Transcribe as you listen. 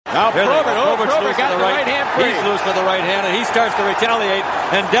Now Probert got the right hand free. He's loose with the right hand, and he starts to retaliate,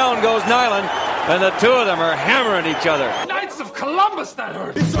 and down goes Nyland, and the two of them are hammering each other. Knights of Columbus, that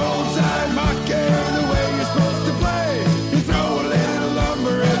hurt. It's old-time hockey, the way you're supposed to play. You throw a little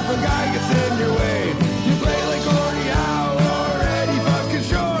lumber if a guy gets in your way. You play like Gordie Howe or Eddie fucking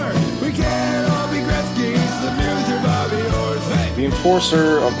Shore. We can't all be Gretzky's, the Muse or Bobby Orr's. Hey. The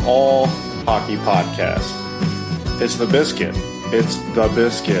enforcer of all hockey podcasts. It's the Biscuit. It's the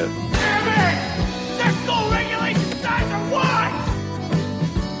Biscuit. Damn it! There's goal regulation signs are what?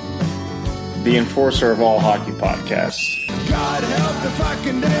 The enforcer of all hockey podcasts. God help the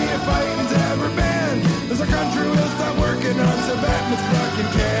fucking day if fighting's ever banned. As our country will stop working on some Batman's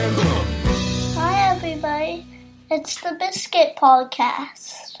fucking cans. Hi, everybody. It's the Biscuit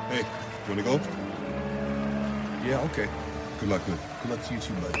Podcast. Hey, wanna go? Yeah, okay. Good luck to you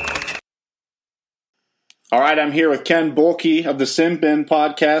too, buddy. All right, I'm here with Ken Boehlke of the Sinbin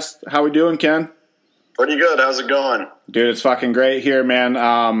podcast. How we doing, Ken? Pretty good. How's it going? Dude, it's fucking great here, man.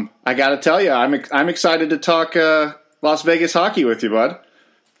 I got to tell you, I'm excited to talk Las Vegas hockey with you, bud.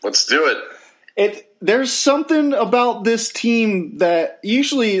 Let's do it. There's something about this team that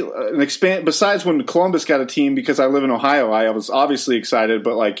usually besides when Columbus got a team, because I live in Ohio, I was obviously excited,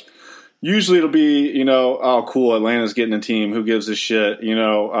 but like usually it'll be, oh cool, Atlanta's getting a team, who gives a shit,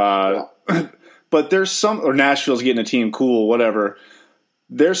 But there's or Nashville's getting a team, cool, whatever.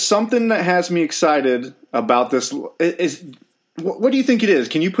 There's something that has me excited about this. What do you think it is?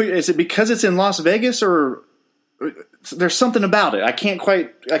 Is it because it's in Las Vegas, or there's something about it? I can't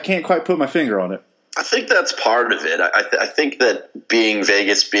quite put my finger on it. I think that's part of it. I think that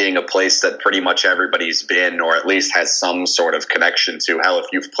Vegas being a place that pretty much everybody's been, or at least has some sort of connection to. Hell, if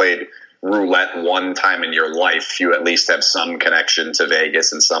you've played roulette one time in your life, you at least have some connection to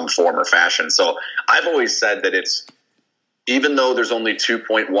Vegas in some form or fashion. So I've always said that even though there's only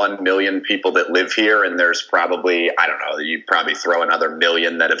 2.1 million people that live here, and there's probably, I don't know, you'd probably throw another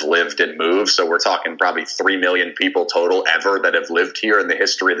million that have lived and moved. So we're talking probably 3 million people total ever that have lived here in the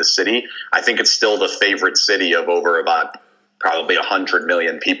history of the city. I think it's still the favorite city of over about probably 100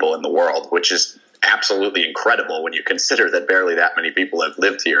 million people in the world, which is absolutely incredible when you consider that barely that many people have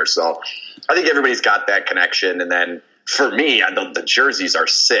lived here. So I think everybody's got that connection. And then for me, the jerseys are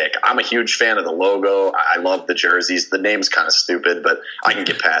sick. I'm a huge fan of the logo. I love the jerseys. The name's kind of stupid, but I can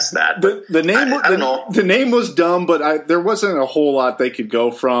get past that. The name was dumb, but there wasn't a whole lot they could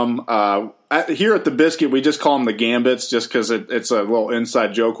go from. Here at the Biscuit, we just call them the Gambits just because it's a little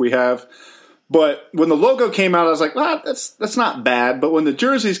inside joke we have. But when the logo came out, I was like, that's not bad. But when the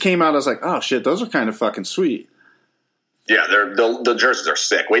jerseys came out, I was like, oh, shit, those are kind of fucking sweet. Yeah, the jerseys are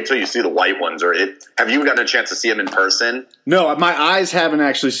sick. Wait till you see the white ones. Have you gotten a chance to see them in person? No, my eyes haven't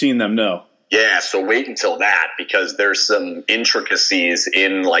actually seen them, no. Yeah, so wait until that, because there's some intricacies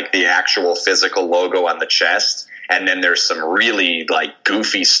in like the actual physical logo on the chest. And then there's some really like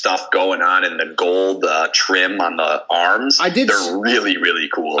goofy stuff going on in the gold trim on the arms. They're really, really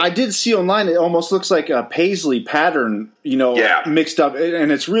cool. I did see online, it almost looks like a paisley pattern, mixed up.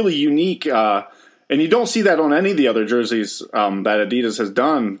 And it's really unique. And you don't see that on any of the other jerseys that Adidas has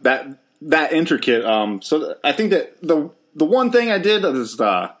done, that intricate. So I think that the one thing I did is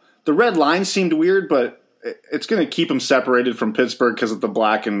the red line seemed weird, but it's going to keep them separated from Pittsburgh because of the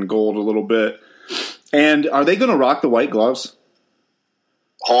black and gold a little bit. And are they going to rock the white gloves?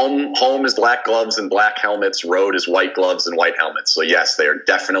 Home is black gloves and black helmets. Road is white gloves and white helmets. So, yes, they are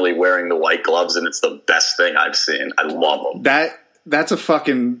definitely wearing the white gloves, and it's the best thing I've seen. I love them. That's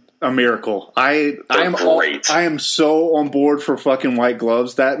a miracle. I am great. I am so on board for fucking white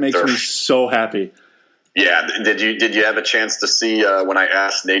gloves. That makes me so happy. Yeah. Did you have a chance to see when I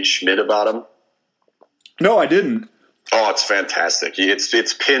asked Nate Schmidt about them? No, I didn't. Oh, it's fantastic.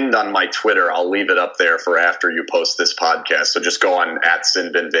 It's pinned on my Twitter. I'll leave it up there for after you post this podcast. So just go on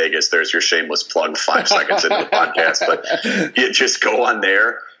 @SinBinVegas. There's your shameless plug 5 seconds into the podcast. But just go on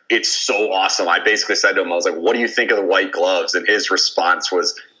there. It's so awesome. I basically said to him, I was like, what do you think of the white gloves? And his response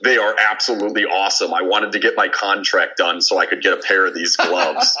was, they are absolutely awesome. I wanted to get my contract done so I could get a pair of these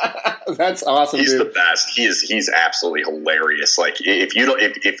gloves. That's awesome. He's dude. the best. He's absolutely hilarious. Like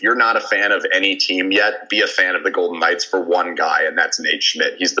if you're not a fan of any team yet, be a fan of the Golden Knights for one guy, and that's Nate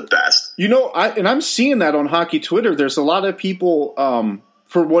Schmidt. He's the best. I'm seeing that on hockey Twitter. There's a lot of people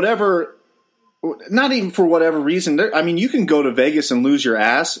for whatever. Not even for whatever reason. You can go to Vegas and lose your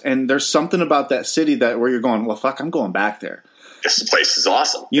ass, and there's something about that city where you're going, well, fuck, I'm going back there. This place is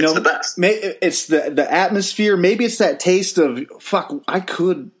awesome. It's the best. It's the atmosphere. Maybe it's that taste of, fuck, I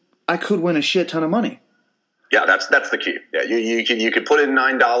could win a shit ton of money. Yeah, that's the key. Yeah, you could put in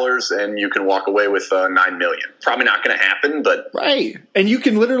 $9 and you can walk away with $9 million. Probably not going to happen, but right. And you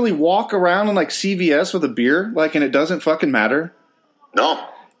can literally walk around in like CVS with a beer, like, and it doesn't fucking matter. No.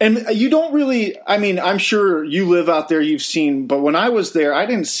 And you don't really. I mean, I'm sure you live out there, you've seen, but when I was there, I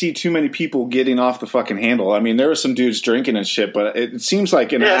didn't see too many people getting off the fucking handle. I mean, there were some dudes drinking and shit, but it seems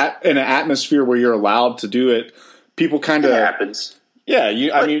like in an atmosphere where you're allowed to do it, people kind of happens. Yeah,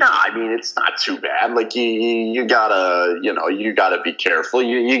 I mean, it's not too bad. Like you gotta be careful.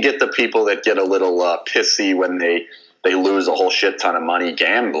 You get the people that get a little pissy when they lose a whole shit ton of money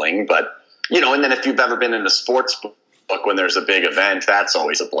gambling, but and then if you've ever been in a sports book when there's a big event, that's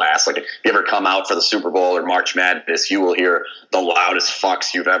always a blast. Like if you ever come out for the Super Bowl or March Madness, you will hear the loudest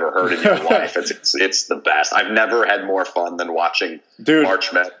fucks you've ever heard in your life. It's the best. I've never had more fun than watching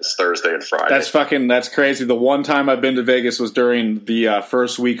March Madness Thursday and Friday. That's crazy. The one time I've been to Vegas was during the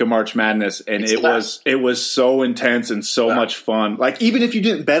first week of March Madness, and it was so intense and so much fun. Like even if you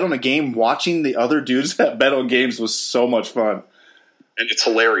didn't bet on a game, watching the other dudes that bet on games was so much fun. And it's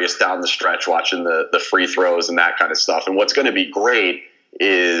hilarious down the stretch watching the free throws and that kind of stuff. And what's going to be great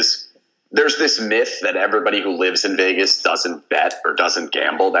is there's this myth that everybody who lives in Vegas doesn't bet or doesn't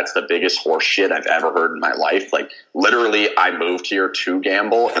gamble. That's the biggest horse shit I've ever heard in my life. Like literally I moved here to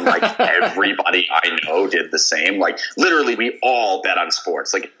gamble and like everybody I know did the same. Like literally we all bet on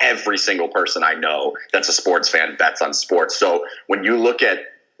sports. Like every single person I know that's a sports fan bets on sports. So when you look at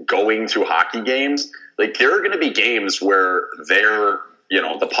going to hockey games, like there are going to be games where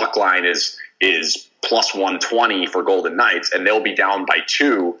the puck line is plus 120 for Golden Knights, and they'll be down by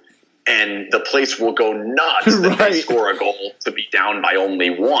 2, and the place will go nuts that they score a goal to be down by only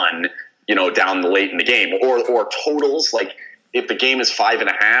 1, down late in the game, or totals. Like if the game is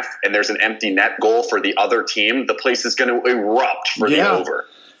 5.5 and there's an empty net goal for the other team, the place is going to erupt for the over,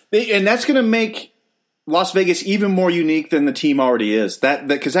 and that's going to make Las Vegas even more unique than the team already is.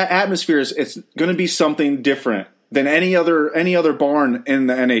 Because that atmosphere it's going to be something different than any other barn in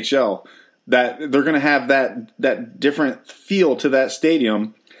the NHL. That they're going to have that different feel to that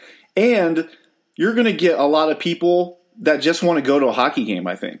stadium, and you're going to get a lot of people that just want to go to a hockey game.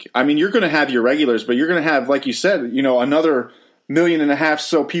 I think. I mean, you're going to have your regulars, but you're going to have, like you said, another 1.5 million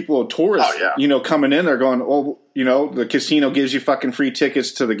so people, tourists, coming in. They're going, the casino gives you fucking free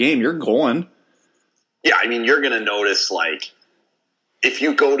tickets to the game. You're going. Yeah, I mean, you're going to notice, like, if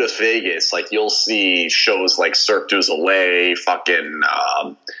you go to Vegas, like, you'll see shows like Cirque du Soleil, fucking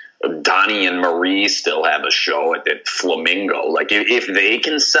Donnie and Marie still have a show at Flamingo. Like, if they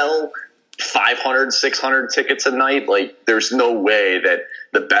can sell 500, 600 tickets a night, like, there's no way that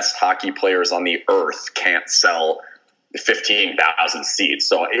the best hockey players on the earth can't sell 15,000 seats.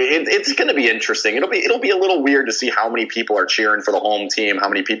 So it's going to be interesting. It'll be a little weird to see how many people are cheering for the home team, how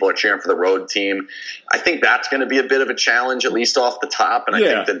many people are cheering for the road team. I think that's going to be a bit of a challenge, at least off the top. And I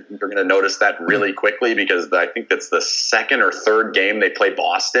think that you're going to notice that really quickly, because I think that's the second or third game they play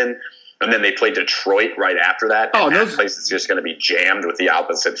Boston, and then they play Detroit right after that. And that place is just going to be jammed with the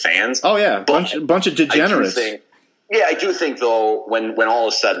opposite fans. Oh yeah, bunch of degenerates. I do think though, when all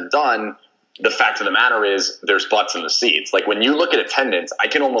is said and done, the fact of the matter is there's butts in the seats. Like when you look at attendance, I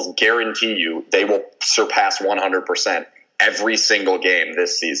can almost guarantee you they will surpass 100% every single game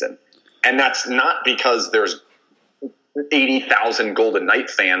this season. And that's not because there's 80,000 Golden Knight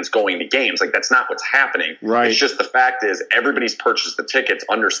fans going to games. Like that's not what's happening. Right. It's just the fact is everybody's purchased the tickets,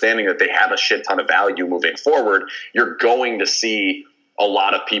 understanding that they have a shit ton of value moving forward. You're going to see a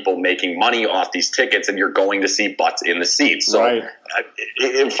lot of people making money off these tickets, and you're going to see butts in the seats. So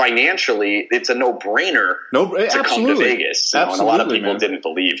financially, it's a no-brainer to come to Vegas. And a lot of people didn't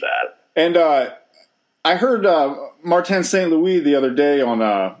believe that. And I heard Martin St. Louis the other day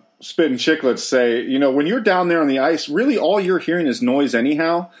on Spit and Chicklets say, when you're down there on the ice, really all you're hearing is noise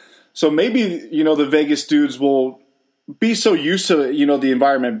anyhow. So maybe, the Vegas dudes will be so used to, the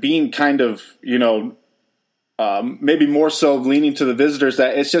environment being kind of, maybe more so leaning to the visitors,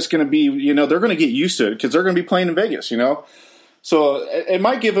 that it's just going to be, they're going to get used to it because they're going to be playing in Vegas, So it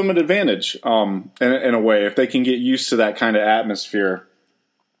might give them an advantage in a way if they can get used to that kind of atmosphere.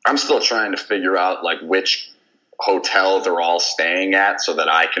 I'm still trying to figure out like which hotel they're all staying at so that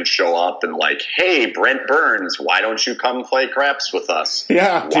I can show up and like, hey, Brent Burns, why don't you come play craps with us?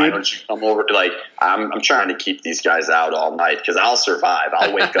 Yeah, why don't you come over? Like, I'm trying to keep these guys out all night because I'll survive.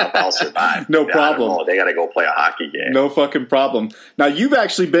 I'll wake up. I'll survive. No problem. They got to go play a hockey game. No fucking problem. Now, you've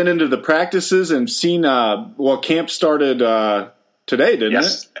actually been into the practices and seen, camp started today, didn't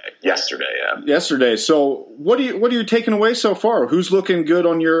it? Yesterday, yeah. Yesterday. So, what are you taking away so far? Who's looking good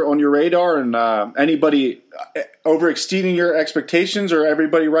on your radar, and anybody overexceeding your expectations, or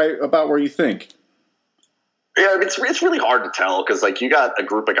everybody right about where you think? Yeah, it's really hard to tell because, like, you got a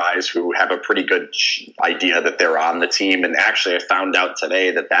group of guys who have a pretty good idea that they're on the team, and actually I found out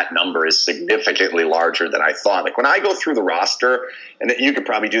today that number is significantly larger than I thought. Like, when I go through the roster, and you could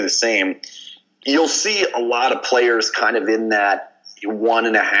probably do the same, you'll see a lot of players kind of in that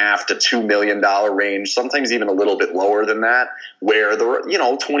 $1.5 to $2 million range, sometimes even a little bit lower than that, where they're,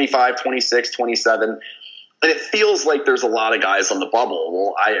 25, 26, 27. And it feels like there's a lot of guys on the bubble.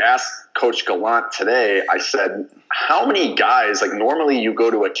 Well, I asked Coach Gallant today, I said, how many guys, like normally you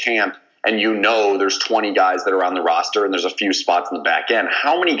go to a camp and there's 20 guys that are on the roster and there's a few spots in the back end.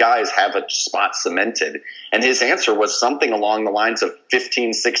 How many guys have a spot cemented? And his answer was something along the lines of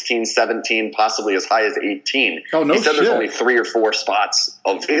 15, 16, 17, possibly as high as 18. Oh, no shit. He said there's only 3 or 4 spots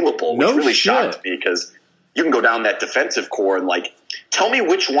available, which really shocked me because you can go down that defensive core and, like, tell me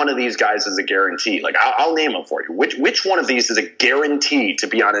which one of these guys is a guarantee. Like, I'll name them for you. Which one of these is a guarantee to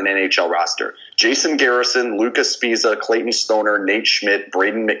be on an NHL roster? Jason Garrison, Lucas Spiza, Clayton Stoner, Nate Schmidt,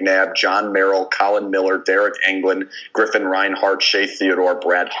 Braden McNabb, John Merrill, Colin Miller, Derek Englund, Griffin Reinhart, Shea Theodore,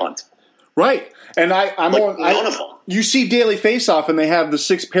 Brad Hunt. Right. And none of them. You see Daily Faceoff, and they have the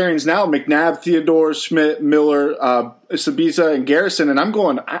 6 pairings now: McNabb, Theodore, Schmidt, Miller, Spiza, and Garrison. And I'm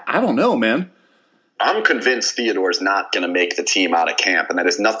going, I don't know, man. I'm convinced Theodore's not going to make the team out of camp, and that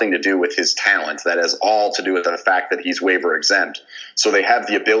has nothing to do with his talent. That has all to do with the fact that he's waiver exempt. So they have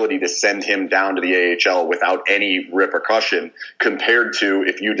the ability to send him down to the AHL without any repercussion, compared to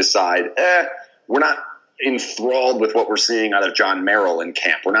if you decide, we're not enthralled with what we're seeing out of John Merrill in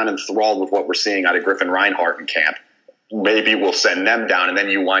camp. We're not enthralled with what we're seeing out of Griffin Reinhart in camp. Maybe we'll send them down, and then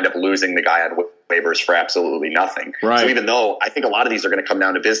you wind up losing the guy on waivers for absolutely nothing. Right. So even though I think a lot of these are going to come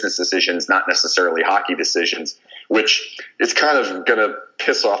down to business decisions, not necessarily hockey decisions, which is kind of going to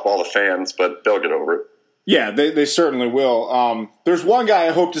piss off all the fans, but they'll get over it. Yeah, they certainly will. There's one guy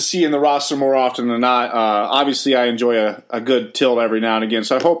I hope to see in the roster more often than not. Obviously, I enjoy a good tilt every now and again,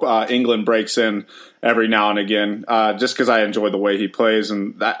 so I hope England breaks in every now and again, just because I enjoy the way he plays.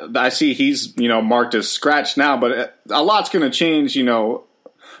 And that I see he's marked as scratched now, but a lot's going to change,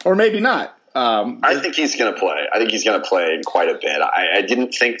 or maybe not. I think he's going to play. I think he's going to play quite a bit. I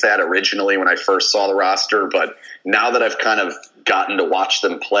didn't think that originally when I first saw the roster, but now that I've kind of gotten to watch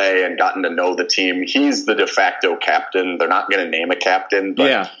them play and gotten to know the team, he's the de facto captain. They're not going to name a captain,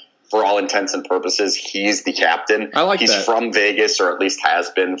 but for all intents and purposes, he's the captain. I like he's that. From Vegas, or at least has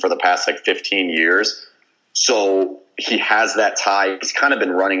been for the past 15 years. So he has that tie. He's kind of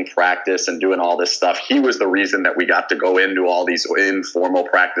been running practice and doing all this stuff. He was the reason that we got to go into all these informal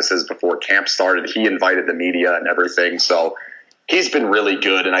practices before camp started. He invited the media and everything. So he's been really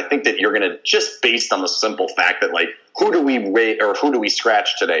good. And I think that you're going to, just based on the simple fact that, like, who do we rate or who do we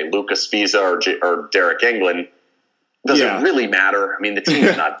scratch today? Lucas Spiza or Derek Englund? Doesn't really matter. I mean, the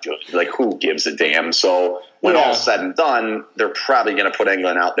team's not good. Like, who gives a damn? So when all's said and done, they're probably going to put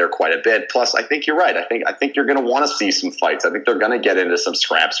Englund out there quite a bit. Plus, I think you're right. I think you're going to want to see some fights. I think they're going to get into some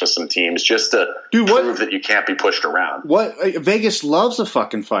scraps with some teams just to prove that you can't be pushed around. Vegas loves a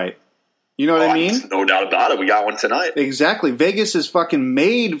fucking fight. You know what I mean? No doubt about it. We got one tonight. Exactly. Vegas is fucking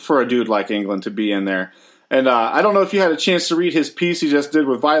made for a dude like Englund to be in there. And I don't know if you had a chance to read his piece he just did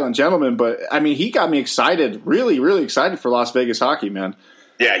with Violent Gentlemen, but, I mean, he got me excited, really, really excited for Las Vegas hockey, man.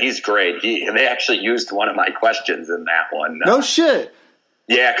 Yeah, he's great. They actually used one of my questions in that one. No shit.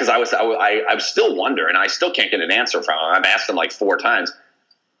 Yeah, because I still wonder, and I still can't get an answer from him. I've asked him like 4 times.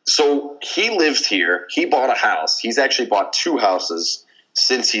 So he lived here. He bought a house. He's actually bought 2 houses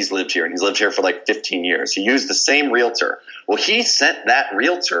since he's lived here, and he's lived here for like 15 years. He used the same realtor. Well, he sent that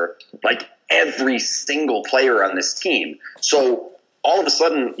realtor like every single player on this team. So all of a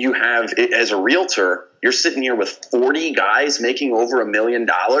sudden you have, as a realtor, you're sitting here with 40 guys making over $1 million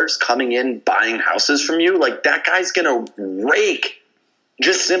coming in, buying houses from you. Like, that guy's going to rake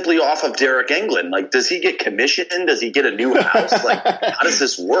just simply off of Derek Englund. Like, does he get commission? Does he get a new house? Like, how does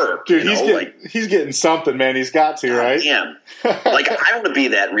this work? Dude, he's getting something, man. He's got to, right? Damn. Like, I want to be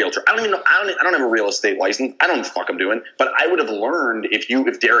that realtor. I don't even know. I don't have a real estate license. I don't know what the fuck I'm doing. But I would have learned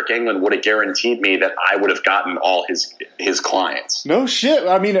if Derek Englund would have guaranteed me that I would have gotten all his clients. No shit.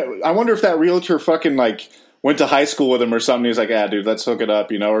 I mean, I wonder if that realtor fucking, like, went to high school with him or something. He was like, dude, let's hook it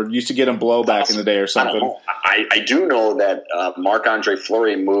up, or used to get him blow back in the day or something. I don't know. I do know that Marc-Andre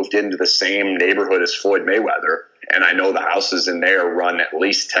Fleury moved into the same neighborhood as Floyd Mayweather, and I know the houses in there run at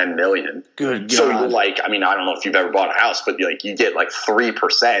least $10 million. Good God. So you're like, I mean, I don't know if you've ever bought a house, but you get like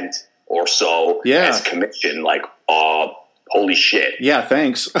 3% or so as commission. Like, holy shit. Yeah,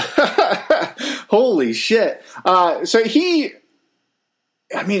 thanks. Holy shit. So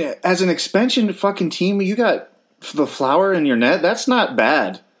I mean, as an expansion fucking team, you got the Flower in your net. That's not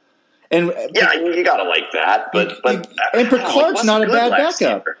bad. And yeah, you gotta like that. But and Picard's not a bad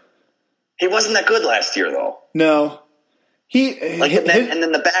backup. He wasn't that good last year, though. No, and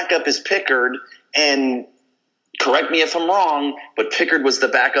then the backup is Pickard, and correct me if I'm wrong, but Pickard was the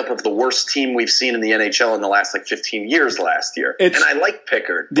backup of the worst team we've seen in the NHL in the last 15 years last year. And I like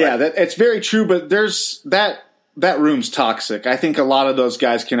Pickard. Yeah, it's very true, but there's that room's toxic. I think a lot of those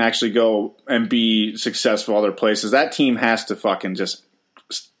guys can actually go and be successful other places. That team has to fucking just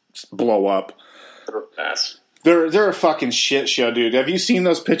blow up. They're a fucking shit show, dude. Have you seen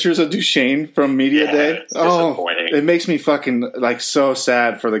those pictures of Duchesne from Media Day? It's disappointing. It makes me fucking so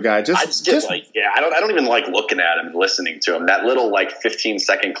sad for the guy. I don't even like looking at him and listening to him. That little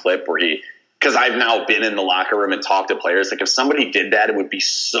 15-second clip where because I've now been in the locker room and talked to players. Like if somebody did that, it would be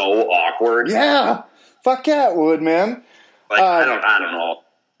so awkward. Yeah, fuck yeah, it would, man. I don't know.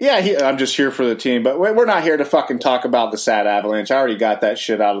 Yeah, I'm just here for the team, but we're not here to fucking talk about the sad Avalanche. I already got that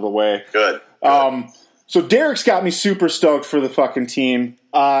shit out of the way. Good. So Derek's got me super stoked for the fucking team.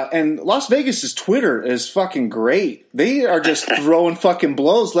 And Las Vegas' Twitter is fucking great. They are just throwing fucking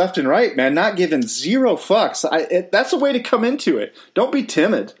blows left and right, man, not giving zero fucks. That's a way to come into it. Don't be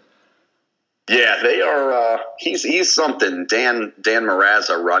timid. Yeah, they are. He's something. Dan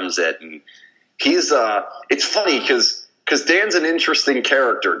Marazza runs it, and he's. It's funny because Dan's an interesting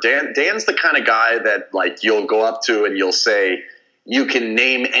character. Dan's the kind of guy that you'll go up to and you'll say. You can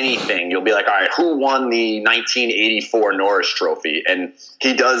name anything. You'll be like, all right, who won the 1984 Norris Trophy? And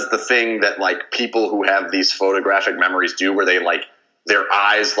he does the thing that people who have these photographic memories do where they their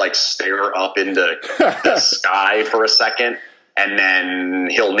eyes stare up into the sky for a second and then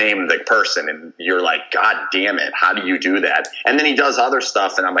he'll name the person and you're like, God damn it, how do you do that? And then he does other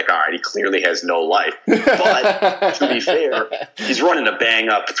stuff and I'm like, all right, he clearly has no life. But to be fair, he's running a bang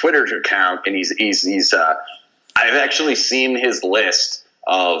up Twitter account and he's I've actually seen his list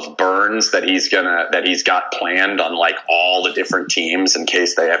of burns that he's got planned on all the different teams in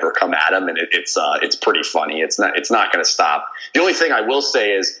case they ever come at him, and it's pretty funny. It's not going to stop. The only thing I will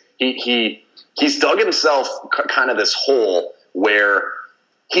say is he's dug himself kind of this hole where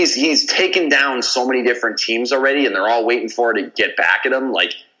he's taken down so many different teams already, and they're all waiting for it to get back at him.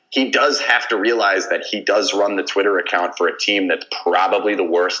 He does have to realize that he does run the Twitter account for a team that's probably the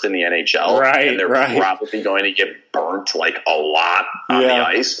worst in the NHL. Right, and they're probably going to get burnt a lot on the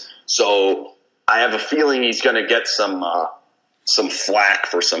ice. So I have a feeling he's going to get some flack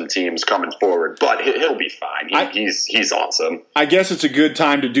for some teams coming forward. But he'll be fine. He's awesome. I guess it's a good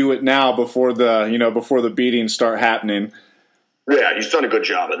time to do it now before the beatings start happening. Yeah, he's done a good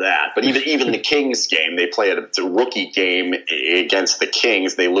job of that. But even the Kings game, they play a rookie game against the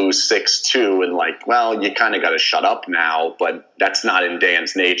Kings. They lose 6-2, and you kind of got to shut up now. But that's not in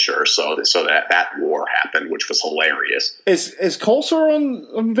Dan's nature. So that war happened, which was hilarious. Is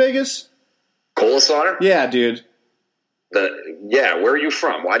Kolesar on Vegas? Kolesar? Yeah, dude. Where are you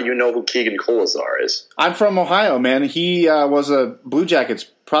from? Why do you know who Keegan Kolesar is? I'm from Ohio, man. He was a Blue Jackets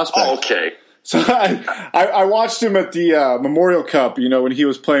prospect. Oh, okay. So I watched him at the Memorial Cup, when he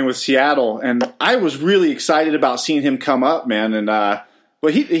was playing with Seattle, and I was really excited about seeing him come up, man. And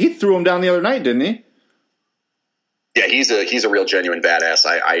he threw him down the other night, didn't he? Yeah, he's a real genuine badass.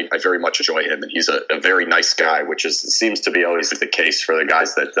 I very much enjoy him, and he's a very nice guy, which seems to be always the case for the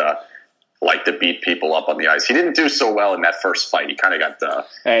guys that like to beat people up on the ice. He didn't do so well in that first fight. He kind of got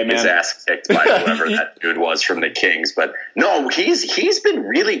his ass kicked by whoever that dude was from the Kings. But no, he's been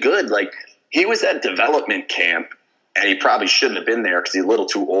really good. He was at development camp, and he probably shouldn't have been there because he's a little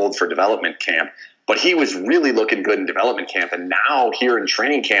too old for development camp. But he was really looking good in development camp, and now here in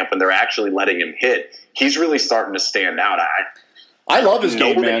training camp, when they're actually letting him hit, he's really starting to stand out. I love his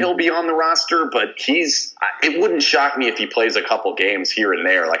game, man. That he'll be on the roster, but it wouldn't shock me if he plays a couple games here and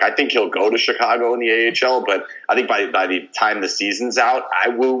there. I think he'll go to Chicago in the AHL, but I think by the time the season's out,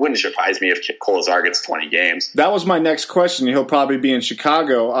 wouldn't surprise me if Kolesar gets 20 games. That was my next question. He'll probably be in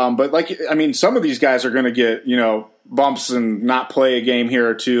Chicago, but some of these guys are going to get bumps and not play a game here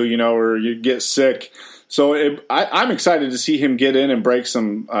or two, or you get sick. So I'm excited to see him get in and break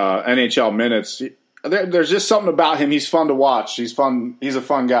some NHL minutes. There's just something about him. He's fun to watch. He's fun. He's a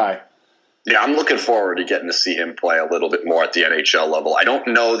fun guy. Yeah, I'm looking forward to getting to see him play a little bit more at the NHL level. I don't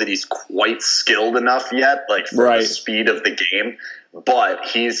know that he's quite skilled enough yet, for the speed of the game, but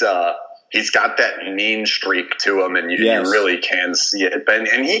he's got that mean streak to him, and you really can see it.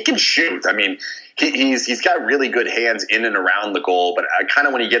 And he can shoot. He's got really good hands in and around the goal, but kind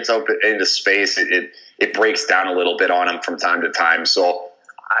of when he gets up into space, it breaks down a little bit on him from time to time. So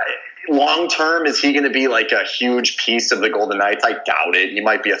long term, is he going to be like a huge piece of the Golden Knights? I doubt it. He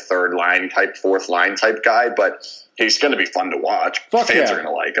might be a third line type, fourth line type guy, but he's going to be fun to watch. Fans are going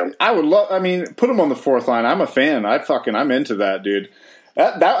to like him. I would love. I mean, put him on the fourth line. I'm a fan. I'm into that, dude.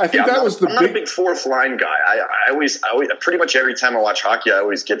 I think that was the I'm not a big fourth line guy. I always pretty much every time I watch hockey, I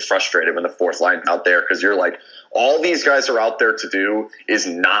always get frustrated when the fourth line out there, because you're like, all these guys are out there to do is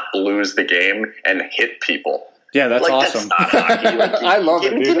not lose the game and hit people. Yeah, that's awesome. That's not hockey. I love it,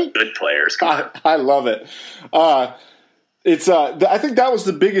 dude. Give me good players. Come on. I love it. I think that was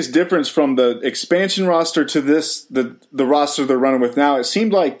the biggest difference from the expansion roster to the roster they're running with now. It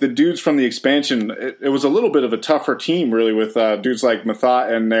seemed like the dudes from the expansion, it was a little bit of a tougher team, really, with dudes like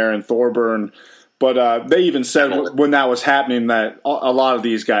Mathot in there and Thorburn. But they even said when that was happening that a lot of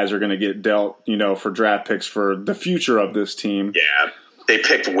these guys are going to get dealt, for draft picks for the future of this team. Yeah. They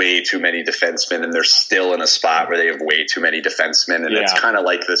picked way too many defensemen, and they're still in a spot where they have way too many defensemen, and it's kind of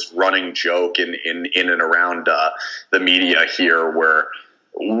like this running joke in and around the media here, where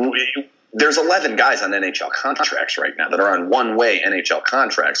there's 11 guys on NHL contracts right now that are on one-way NHL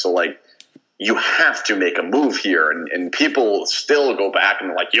contracts. So, you have to make a move here, and people still go back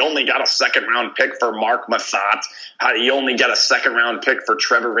and like, you only got a second-round pick for Mark Mathot. How do you only get a second-round pick for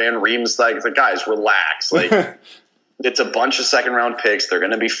Trevor Van Riemsdyk? The guys, relax, It's a bunch of second-round picks. They're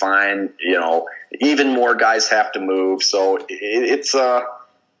going to be fine. Even more guys have to move. So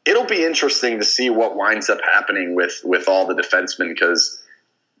it'll be interesting to see what winds up happening with all the defensemen, because,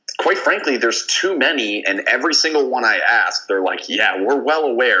 quite frankly, there's too many. And every single one I ask, they're like, yeah, we're well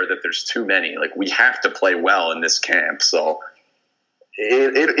aware that there's too many. We have to play well in this camp. So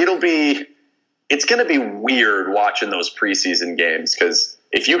it's going to be weird watching those preseason games, because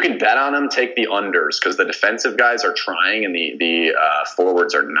if you can bet on them, take the unders, because the defensive guys are trying and the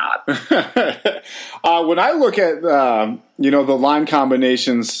forwards are not. When I look at the line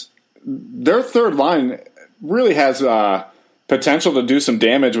combinations, their third line really has potential to do some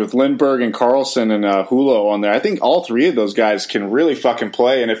damage with Lindbergh and Carlson and Hulo on there. I think all three of those guys can really fucking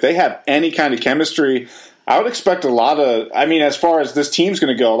play, and if they have any kind of chemistry, I would expect a lot of. I mean, as far as this team's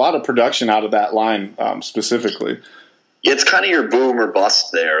going to go, a lot of production out of that line specifically. It's kind of your boom or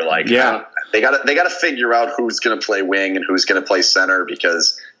bust there. They got to figure out who's going to play wing and who's going to play center,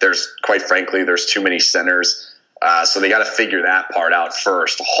 because quite frankly, there's too many centers. So they got to figure that part out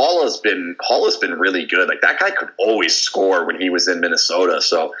first. Hall has been really good. That guy could always score when he was in Minnesota.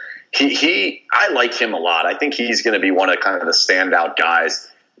 So I like him a lot. I think he's going to be one of kind of the standout guys.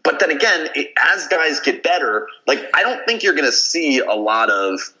 But then again, as guys get better, I don't think you're going to see a lot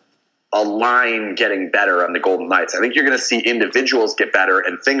of a line getting better on the Golden Knights. I think you're going to see individuals get better,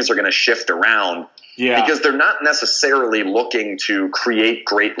 and things are going to shift around. Yeah. Because they're not necessarily looking to create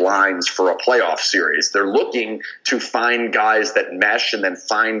great lines for a playoff series. They're looking to find guys that mesh and then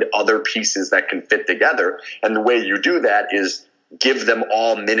find other pieces that can fit together. And the way you do that is give them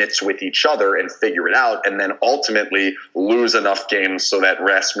all minutes with each other and figure it out, and then ultimately lose enough games so that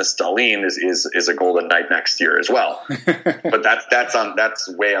Rasmus Dahlin is a Golden Knight next year as well. But that's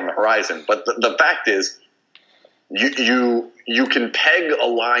way on the horizon. But the fact is, you can peg a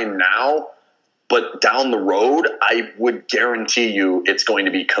line now, but down the road, I would guarantee you it's going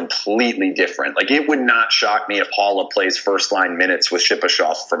to be completely different. It would not shock me if Haula plays first-line minutes with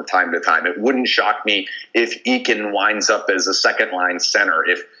Shipachyov from time to time. It wouldn't shock me if Eakin winds up as a second-line center.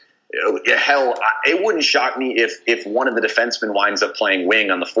 It wouldn't shock me if one of the defensemen winds up playing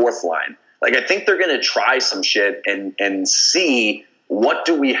wing on the fourth line. I think they're going to try some shit and see, what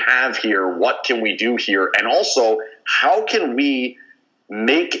do we have here? What can we do here? And also, how can we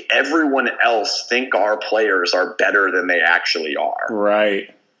make everyone else think our players are better than they actually are?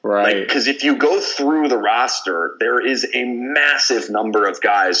 Right. Because if you go through the roster, there is a massive number of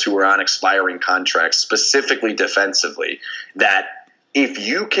guys who are on expiring contracts, specifically defensively, that if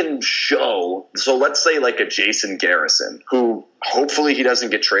you can show, so let's say a Jason Garrison, who hopefully he doesn't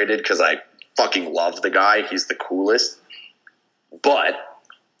get traded, because I fucking love the guy. He's the coolest. But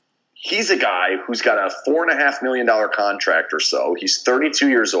he's a guy who's got a $4.5 million contract or so. He's 32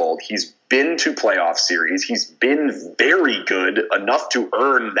 years old. He's been to playoff series. He's been very good enough to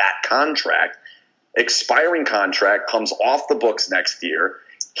earn that contract. Expiring contract comes off the books next year.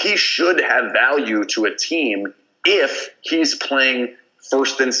 He should have value to a team if he's playing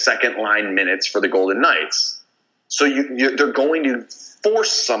first and second line minutes for the Golden Knights. So they're going to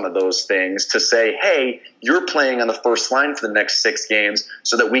force some of those things to say, hey, you're playing on the first line for the next 6 games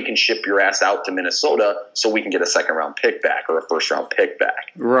so that we can ship your ass out to Minnesota so we can get a second-round pick back or a first-round pick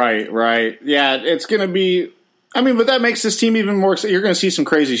back. Right. Yeah, it's going to be – but that makes this team even more – you're going to see some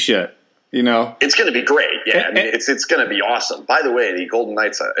crazy shit. You know, it's going to be great. Yeah, I mean, it's going to be awesome. By the way, the Golden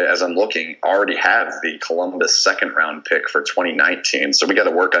Knights, as I'm looking, already have the Columbus second round pick for 2019. So we got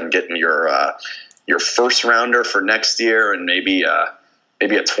to work on getting your first rounder for next year and maybe a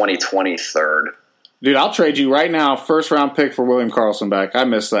 2020 third. Dude, I'll trade you right now. First round pick for William Karlsson back. I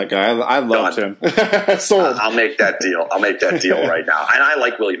miss that guy. I loved him. Sold. I'll make that deal. I'll make that deal right now. And I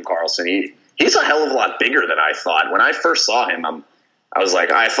like William Karlsson. He's a hell of a lot bigger than I thought. When I first saw him, I was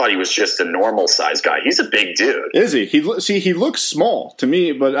like, I thought he was just a normal size guy. He's a big dude. Is he? He looks small to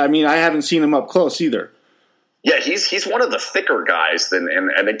me, but I mean, I haven't seen him up close either. Yeah, he's one of the thicker guys. And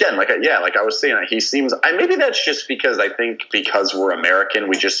again, like I was saying, he seems. Maybe that's just because I think because we're American,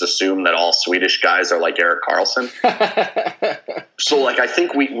 we just assume that all Swedish guys are like Erik Karlsson. So like I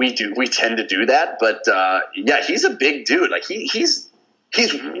think we tend to do that. But yeah, he's a big dude. Like he's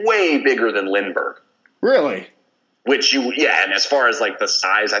way bigger than Lindbergh. Really? And as far as like the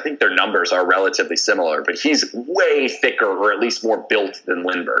size, I think their numbers are relatively similar, but he's way thicker or at least more built than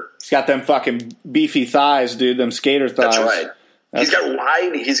Lindbergh. He's got them fucking beefy thighs, dude, them skater thighs. That's right.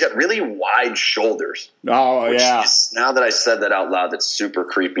 He's got really wide shoulders. Oh, yeah. Now that I said that out loud, that's super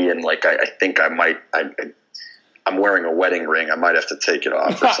creepy, and like I think I'm wearing a wedding ring. I might have to take it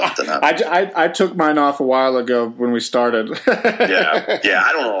off or something. I took mine off a while ago when we started. yeah.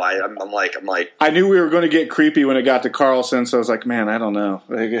 I don't know. I'm like. I knew we were going to get creepy when it got to Karlsson, so I was like, man, I don't know.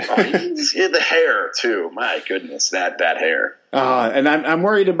 The hair too. My goodness, that hair. And I'm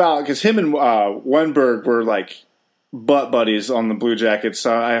worried about because him and Wenberg were like butt buddies on the Blue Jackets.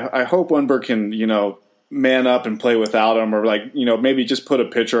 So I hope Wenberg can man up and play without him, or like maybe just put a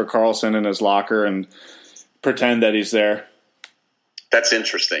picture of Karlsson in his locker and pretend that he's there. That's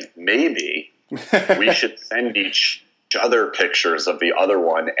interesting. Maybe we should send each other pictures of the other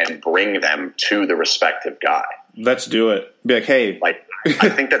one and bring them to the respective guy. Let's do it. Be like, hey. I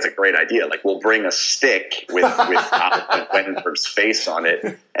think that's a great idea. Like, we'll bring a stick with Wenberg's face on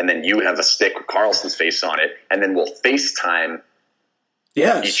it, and then you have a stick with Karlsson's face on it, and then we'll FaceTime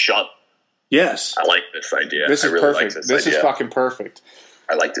each other. Yes. I like this idea. This is really perfect. Like this idea. Is fucking perfect.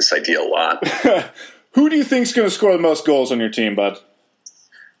 I like this idea a lot. Who do you think's going to score the most goals on your team, bud?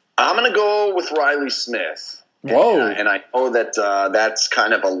 I'm going to go with Riley Smith. Whoa. And I know that that's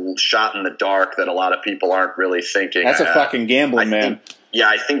kind of a shot in the dark that a lot of people aren't really thinking. That's a fucking gambling, man.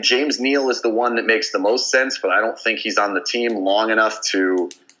 I think James Neal is the one that makes the most sense, but I don't think he's on the team long enough to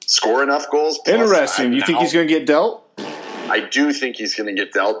score enough goals. Interesting. You think he's going to get dealt? I do think he's going to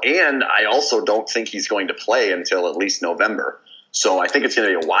get dealt, and I also don't think he's going to play until at least November. So I think it's going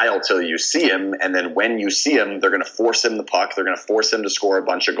to be a while till you see him, and then when you see him, they're going to force him the puck. They're going to force him to score a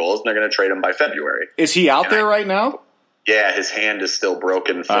bunch of goals, and they're going to trade him by February. Is he out there right now? Yeah, his hand is still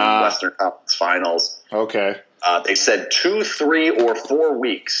broken from Western Conference Finals. Okay. They said 2, 3, or 4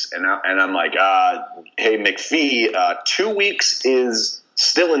 weeks, and I'm like, hey, McPhee, 2 weeks is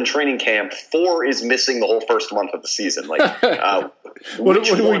still in training camp. 4 is missing the whole first month of the season. Like, what are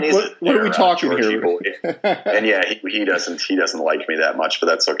we talking here? And yeah, he doesn't like me that much, but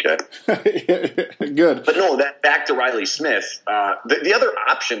that's okay. Good. But no, back to Riley Smith. The other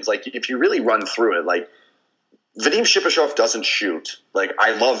options, like if you really run through it, like Vadim Shipachyov doesn't shoot. Like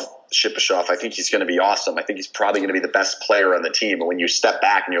I love Shipachyov. I think he's going to be awesome. I think he's probably going to be the best player on the team. And when you step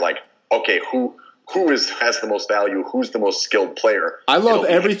back and you're like, okay, who has the most value? Who's the most skilled player? I love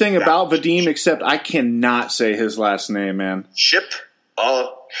everything about Vadim except I cannot say his last name, man.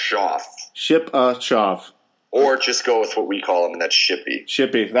 Shipachyov. Or just go with what we call him, and that's Shippy.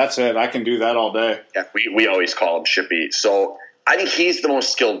 Shippy, that's it. I can do that all day. Yeah, we always call him Shippy. So I think he's the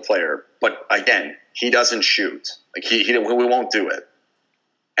most skilled player. But again, he doesn't shoot. Like we won't do it.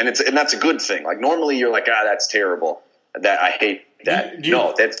 And that's a good thing. Like normally you're like, that's terrible. That I hate that.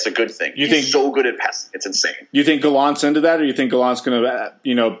 No, that's a good thing. He's so good at passing. It's insane. You think Gallant's into that, or you think Gallant's going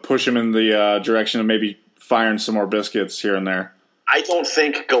to push him in the direction of maybe firing some more biscuits here and there? I don't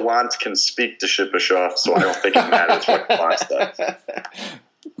think Gallant can speak to Shipachyov, so I don't think it matters what Gallant does.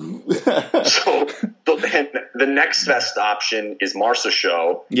 So the next best option is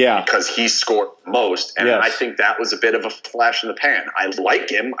Marchessault, because he scored most, and I think that was a bit of a flash in the pan. I like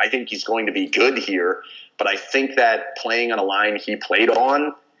him. I think he's going to be good here, but I think that playing on a line he played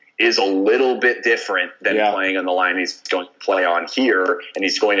on is a little bit different than playing on the line he's going to play on here, and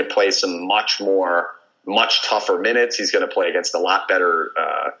he's going to play some much tougher minutes. He's going to play against a lot better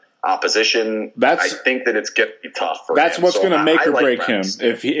opposition. I think that it's going to be tough for him. That's what's going to make or break him.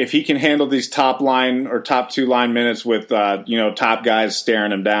 If he can handle these top line or top 2 line minutes with top guys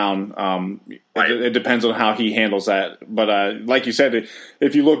staring him down. It depends on how he handles that. But like you said,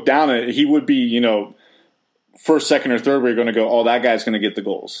 if you look down at it, he would be first, second, or third where you're going to go, oh, that guy's going to get the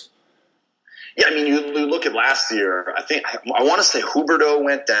goals. Yeah, I mean, you look at last year. I want to say Huberdeau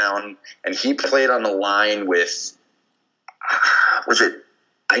went down, and he played on the line with. Was it?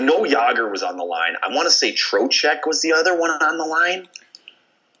 I know Yager was on the line. I want to say Trocheck was the other one on the line.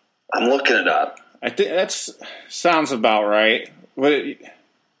 I'm looking it up. I think that sounds about right.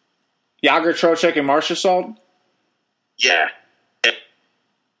 Yager, Trocheck, and Marchessault? Yeah.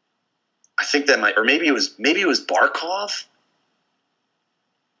 I think that might, or maybe it was Barkov.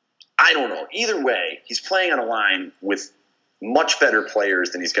 I don't know. Either way, he's playing on a line with much better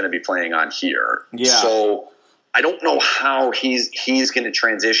players than he's going to be playing on here. Yeah. So I don't know how he's going to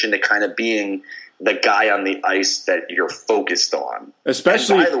transition to kind of being the guy on the ice that you're focused on.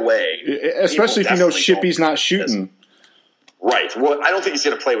 Especially, and by the way, if you know Shippy's not shooting. Right. Well, I don't think he's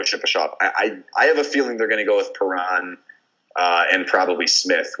going to play with Shipachyov. I have a feeling they're going to go with Perron and probably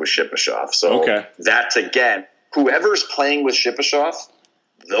Smith with Shipachyov. So that's, again, whoever's playing with Shipachyov,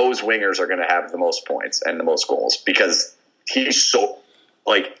 those wingers are going to have the most points and the most goals because he's so,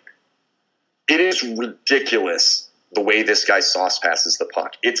 like, it is ridiculous the way this guy sauce passes the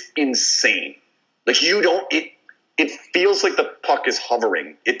puck. It's insane. Like, it feels like the puck is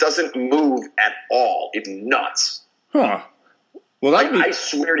hovering. It doesn't move at all. It's nuts. Huh. Well, I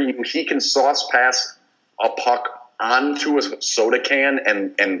swear to you, he can sauce pass a puck onto a soda can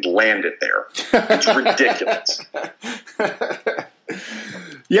and land it there. It's ridiculous.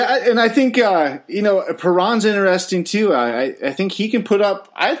 Yeah, and I think Perron's interesting too. I think he can put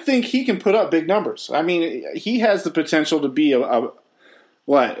up. I think he can put up big numbers. I mean, he has the potential to be do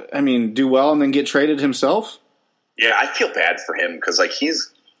well and then get traded himself. Yeah, I feel bad for him because like he and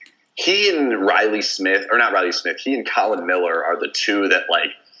he and Colin Miller are the two that, like,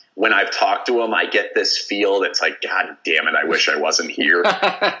 when I've talked to him, I get this feel that's like, God damn it, I wish I wasn't here.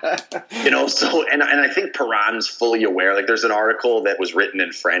 So, and I think Perron's fully aware. Like, there's an article that was written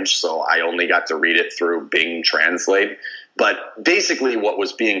in French, so I only got to read it through Bing Translate. But basically what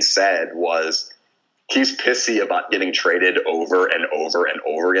was being said was he's pissy about getting traded over and over and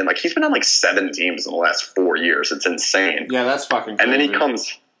over again. Like, he's been on like 7 teams in the last 4 years. It's insane. Yeah, that's fucking crazy. And then he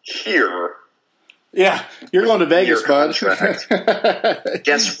comes here. Yeah, you're going to Vegas, bud.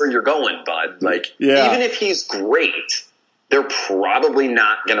 Guess where you're going, bud. Like, even if he's great, they're probably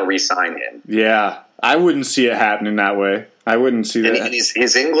not going to re-sign him. Yeah, I wouldn't see it happening that way. I wouldn't see that. And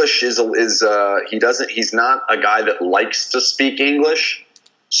his English he's not a guy that likes to speak English.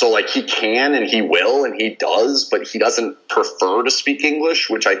 So, like, he can and he will and he does, but he doesn't prefer to speak English,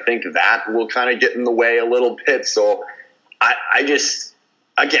 which I think that will kind of get in the way a little bit. So, I just...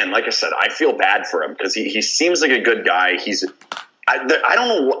 Again, like I said, I feel bad for him because he seems like a good guy. I don't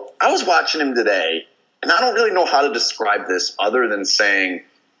know. I was watching him today, and I don't really know how to describe this other than saying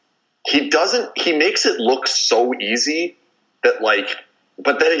he makes it look so easy that, like,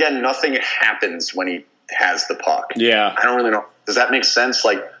 but then again, nothing happens when he has the puck. Yeah. I don't really know. Does that make sense?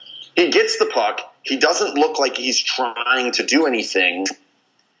 Like, he gets the puck. He doesn't look like he's trying to do anything.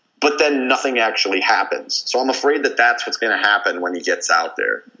 But then nothing actually happens. So I'm afraid that that's what's going to happen when he gets out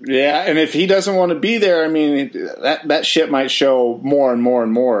there. Yeah, and if he doesn't want to be there, I mean, that shit might show more and more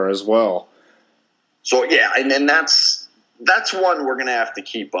and more as well. So, yeah, and that's one we're going to have to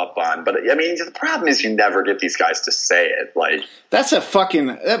keep up on. But, I mean, the problem is you never get these guys to say it. Like, that's that's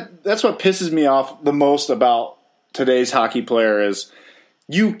what pisses me off the most about today's hockey player is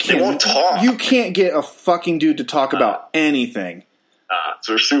they won't talk. You can't get a fucking dude to talk about anything.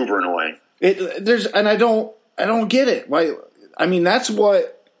 So they're super annoying. I don't get it. Why? I mean, that's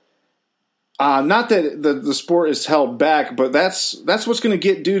what. Not that the sport is held back, but that's what's going to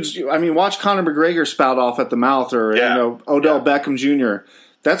get dudes. I mean, watch Conor McGregor spout off at the mouth, or Odell Beckham Jr.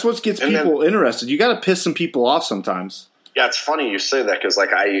 That's what gets people interested. You got to piss some people off sometimes. Yeah, it's funny you say that because, like,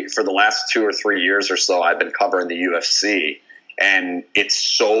 for the last 2 or 3 years or so, I've been covering the UFC. And it's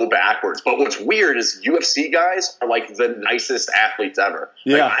so backwards. But what's weird is UFC guys are like the nicest athletes ever.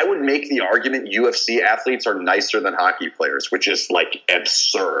 Yeah. Like, I would make the argument UFC athletes are nicer than hockey players, which is like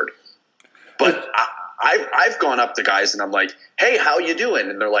absurd. But I've gone up to guys and I'm like, hey, how you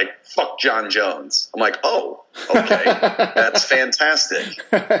doing? And they're like, fuck John Jones. I'm like, oh, okay. That's fantastic.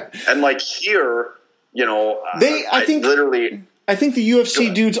 And like here, I think the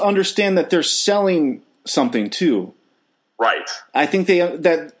UFC dudes understand that they're selling something too. Right. I think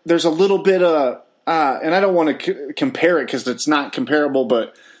that there's a little bit of, and I don't want to compare it because it's not comparable,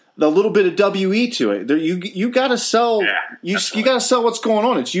 but the little bit of WE to it. You got to sell. Yeah, you got to sell what's going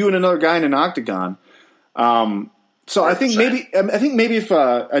on. It's you and another guy in an octagon. So I think maybe if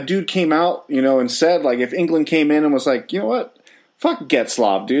a dude came out, and said, like, if England came in and was like, you know what, Fuck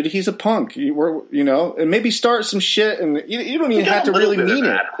Getzlaf, dude. He's a punk. And maybe start some shit, and you don't even have to really mean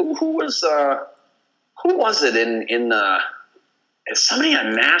it. Who was it in somebody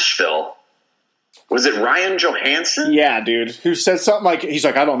on Nashville? Was it Ryan Johansson? Yeah, dude. Who said something like, he's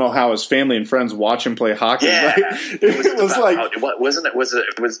like, I don't know how his family and friends watch him play hockey. Yeah. Right? It was like, what wasn't it?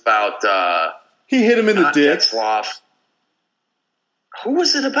 It was about he hit him in the dick. Getzlaf. Who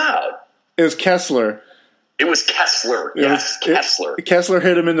was it about? It was Kessler. It was Kessler. Kessler. Kessler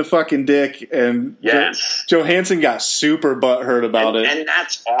hit him in the fucking dick, and Johansson got super butthurt about it. And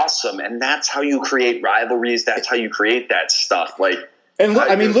that's awesome. And that's how you create rivalries. That's how you create that stuff. And look,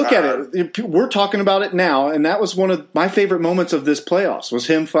 look at it. We're talking about it now, and that was one of my favorite moments of this playoffs. Was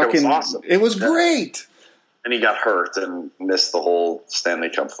him fucking? It was awesome. It was great. And he got hurt and missed the whole Stanley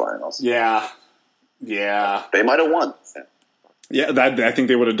Cup Finals. Yeah. They might have won. Yeah, I think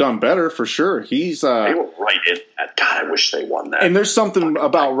they would have done better for sure. They were right in that. God, I wish they won that. And there's something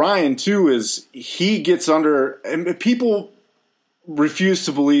about Ryan too, is he gets under, and people refuse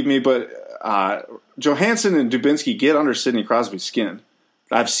to believe me, but Johansson and Dubinsky get under Sidney Crosby's skin.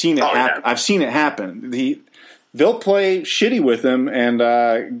 I've seen it happen. I've seen it happen. They'll play shitty with him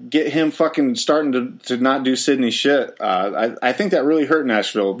and get him fucking starting to not do Sidney shit. I think that really hurt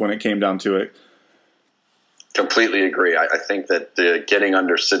Nashville when it came down to it. Completely agree. I think that getting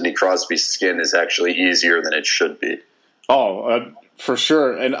under Sidney Crosby's skin is actually easier than it should be. Oh, for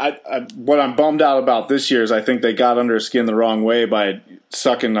sure. And what I'm bummed out about this year is I think they got under his skin the wrong way by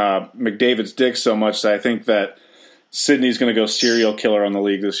sucking McDavid's dick so much that I think that Sidney's going to go serial killer on the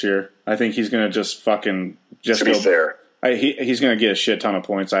league this year. I think he's going to just to be fair. He's going to get a shit ton of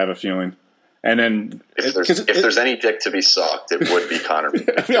points, I have a feeling. And then if there's any dick to be sucked, it would be Connor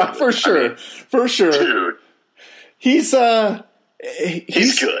McDavid. Yeah, for sure. For sure. Dude. He's good.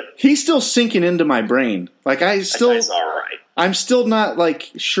 He's still sinking into my brain. Like that guy's all right. I'm still not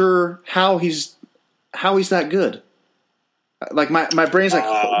sure how he's that good. Like my brain's like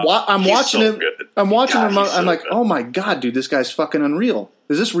I'm watching him. Good. I'm watching him. I'm like, oh my god, dude, this guy's fucking unreal.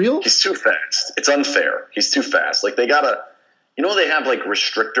 Is this real? He's too fast. It's unfair. He's too fast. Like they gotta, they have like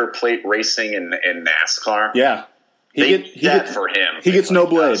restrictor plate racing in NASCAR. Yeah. For him. He gets no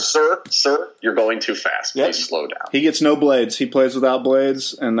blades. Sir, you're going too fast. Please slow down. He gets no blades. He plays without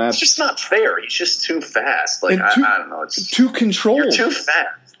blades, and that's just not fair. He's just too fast. I don't know. It's too controlled. You're too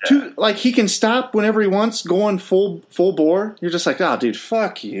fast. He can stop whenever he wants, going full bore. You're just like, oh, dude,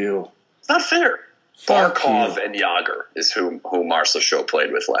 fuck you. It's not fair. Barkov and Yager is who Marcia Show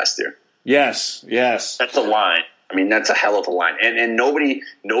played with last year. Yes. That's a line. I mean, that's a hell of a line. And nobody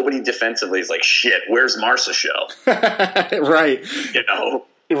defensively is like, shit, where's Marcia Show? Right.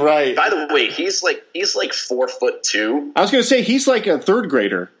 Right. By the way, he's like 4'2". I was going to say, he's like a third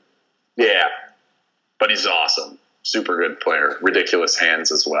grader. Yeah. But he's awesome. Super good player. Ridiculous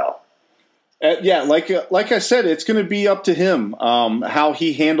hands as well. Yeah, like I said, it's going to be up to him how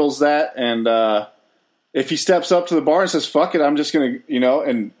he handles that. And if he steps up to the bar and says, fuck it, I'm just going to,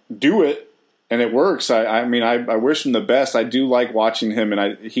 and do it. And it works. I wish him the best. I do like watching him,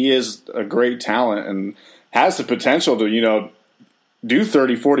 and he is a great talent and has the potential to, do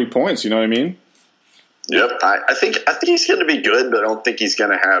 30, 40 points. You know what I mean? Yep. I think he's going to be good, but I don't think he's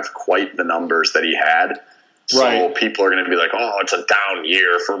going to have quite the numbers that he had. So people are going to be like, oh, it's a down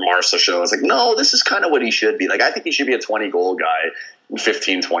year for Marcia Show. It's like, no, this is kind of what he should be. Like, I think he should be a 20-goal guy,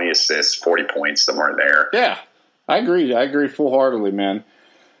 15, 20 assists, 40 points, somewhere in there. Yeah, I agree full-heartedly, man.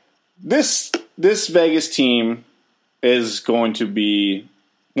 This Vegas team is going to be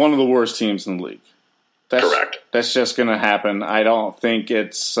one of the worst teams in the league. Correct. That's just going to happen. I don't think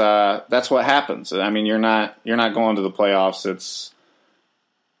it's that's what happens. I mean, you're not going to the playoffs.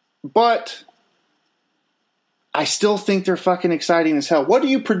 But I still think they're fucking exciting as hell. What do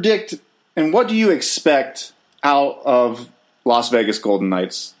you predict and what do you expect out of Las Vegas Golden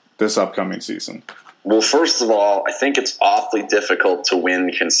Knights this upcoming season? Well, first of all, I think it's awfully difficult to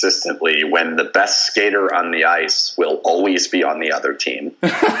win consistently when the best skater on the ice will always be on the other team.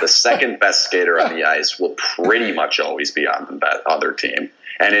 The second best skater on the ice will pretty much always be on the other team.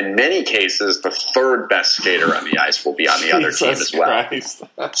 And in many cases, the third best skater on the ice will be on the other team as well.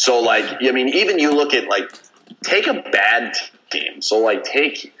 So, even you look at, take a bad team. So,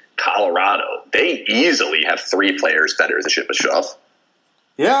 take Colorado. They easily have 3 players better than Shipachyov.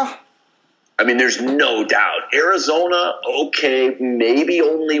 Yeah. I mean, there's no doubt. Arizona, okay, maybe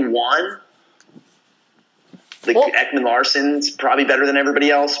only 1. Ekman Larsson's probably better than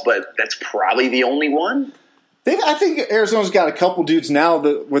everybody else, but that's probably the only one. I think Arizona's got a couple dudes now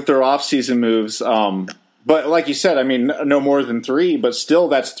with their offseason moves. But like you said, I mean, no more than 3, but still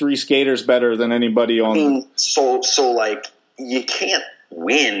that's 3 skaters better than anybody on. you can't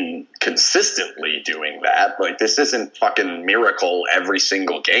win consistently doing that. Like, this isn't fucking Miracle every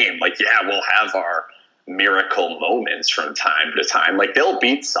single game. Like, yeah, we'll have our miracle moments from time to time. Like, they'll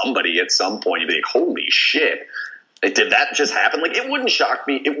beat somebody at some point. You'll be like, holy shit. Did that just happen? Like, it wouldn't shock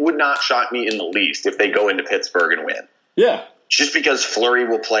me. It would not shock me in the least if they go into Pittsburgh and win. Yeah. Just because Fleury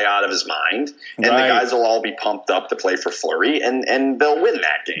will play out of his mind, and the guys will all be pumped up to play for Fleury, and they'll win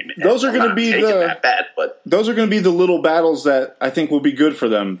that game. Those are going to be those are going to be the little battles that I think will be good for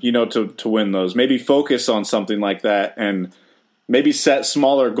them, to win those. Maybe focus on something like that, and maybe set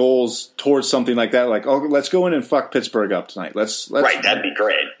smaller goals towards something like that. Like, oh, let's go in and fuck Pittsburgh up tonight. Let's right, that'd be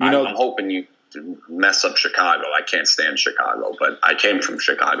great. I'm hoping you mess up Chicago. I can't stand Chicago, but I came from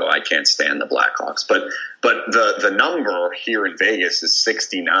Chicago. I can't stand the Blackhawks. But the number here in Vegas is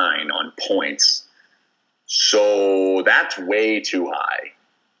 69 on points. So that's way too high.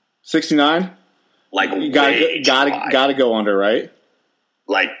 69? Like, you gotta go under, right?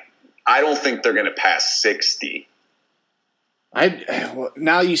 Like, I don't think they're going to pass 60.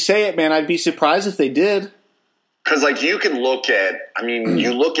 Now you say it, man. I'd be surprised if they did. Because, like, you can look at,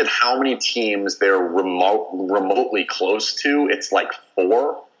 you look at how many teams they're remotely close to. It's like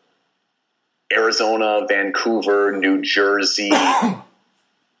 4. Arizona, Vancouver, New Jersey,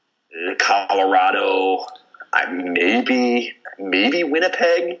 Colorado, maybe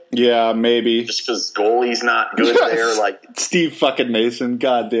Winnipeg. Yeah, maybe. Just because goalie's not good there. Like Steve fucking Mason.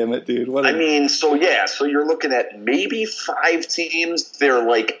 God damn it, dude. So you're looking at maybe 5 teams they're,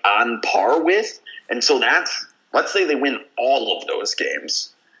 like, on par with. And so let's say they win all of those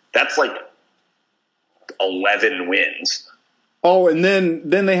games. That's like 11 wins. Oh, and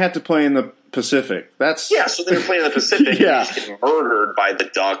then they have to play in the Pacific. So they're playing in the Pacific. Yeah. And he's getting murdered by the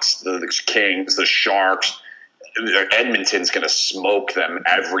Ducks, the Kings, the Sharks. Edmonton's going to smoke them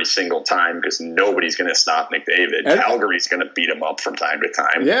every single time because nobody's going to stop McDavid. Calgary's going to beat him up from time to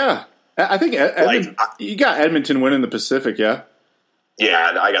time. Yeah. I think you got Edmonton winning the Pacific, yeah?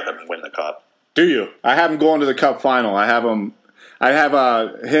 Yeah, I got them to win the Cup. Do you? I have him going to the Cup final. I have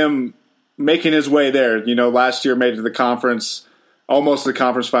him making his way there. Last year made it to the conference, almost the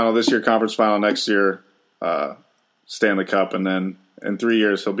conference final. This year, conference final. Next year, Stanley Cup. And then in 3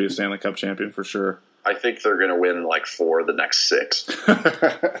 years, he'll be a Stanley Cup champion for sure. I think they're going to win like 4 of the next 6.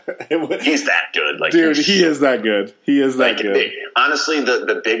 He's that good. Like, dude, he is that good. He is that good. Honestly,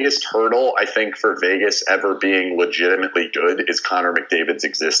 the biggest hurdle, I think, for Vegas ever being legitimately good is Connor McDavid's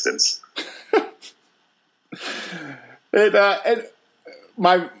existence. And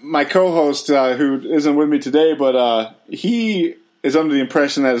my co-host, who isn't with me today, but he is under the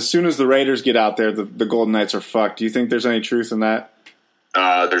impression that as soon as the Raiders get out there, the Golden Knights are fucked. Do you think there's any truth in that?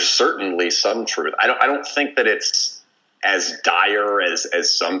 There's certainly some truth. I don't think that it's as dire as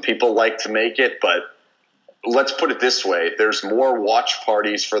some people like to make it, but let's put it this way. There's more watch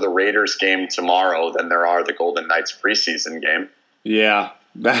parties for the Raiders game tomorrow than there are the Golden Knights preseason game. Yeah.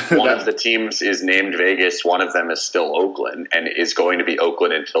 One of the teams is named Vegas. One of them is still Oakland and is going to be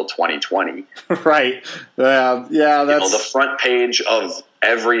Oakland until 2020. Right. Yeah. That's the front page of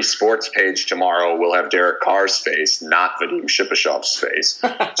every sports page tomorrow will have Derek Carr's face, not Vadim Shipachov's face.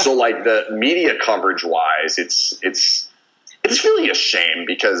 So, like, the media coverage wise, it's really a shame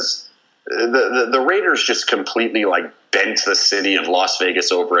because the Raiders just completely, like, bent the city of Las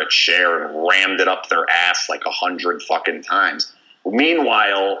Vegas over its share and rammed it up their ass like 100 fucking times.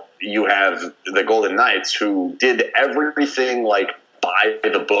 Meanwhile, you have the Golden Knights who did everything, like, by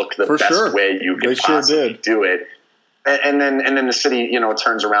the book, the best way you could possibly do it. And then the city,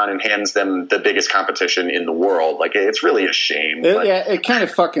 turns around and hands them the biggest competition in the world. Like, it's really a shame. It kind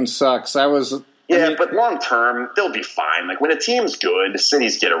of fucking sucks. But long term, they'll be fine. Like, when a team's good,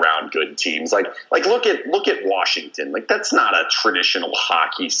 cities get around good teams. Like look at Washington. Like, that's not a traditional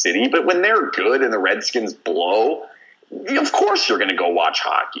hockey city, but when they're good and the Redskins blow, of course you're going to go watch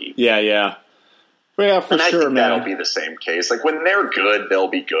hockey. Yeah. Yeah, for and sure, I think man. That'll be the same case. Like, when they're good, they'll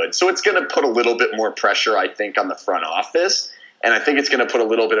be good. So it's going to put a little bit more pressure, I think, on the front office. And I think it's going to put a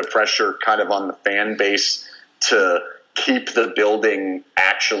little bit of pressure kind of on the fan base to keep the building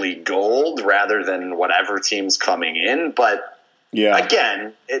actually gold rather than whatever team's coming in. But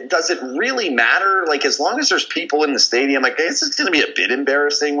again, does it really matter? Like, as long as there's people in the stadium, like, it's just going to be a bit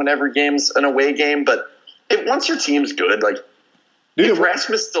embarrassing when every game's an away game. But once your team's good, like, if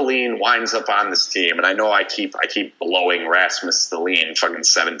Rasmus Dahlin winds up on this team, and I know I keep blowing Rasmus Dahlin, fucking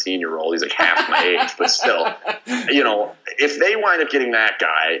 17-year-old, he's like half my age, but still, if they wind up getting that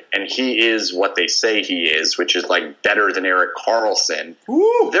guy, and he is what they say he is, which is like better than Erik Karlsson,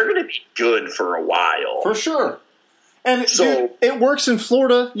 they're going to be good for a while. For sure. And so, dude, it works in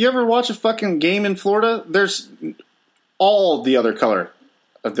Florida. You ever watch a fucking game in Florida? There's all the other color.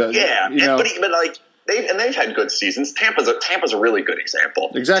 But like they've had good seasons. Tampa's a really good example.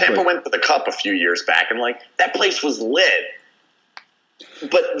 Exactly. Tampa went to the Cup a few years back, and like that place was lit.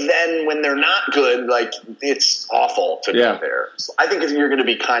 But then when they're not good, like it's awful to go there. So I think you're going to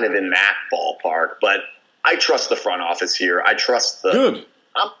be kind of in that ballpark. But I trust the front office here. I trust the. Good.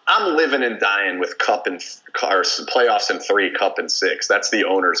 I'm living and dying with cup and playoffs in 3, cup in 6. That's the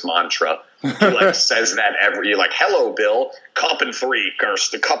owner's mantra. He like says that you're like, hello, Bill, cup in 3, or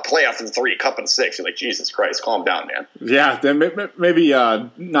the cup playoff in 3, cup in 6. You're like, Jesus Christ, calm down, man. Yeah, then maybe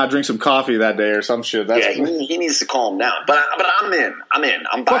not drink some coffee that day or some shit. He needs to calm down. But I'm in.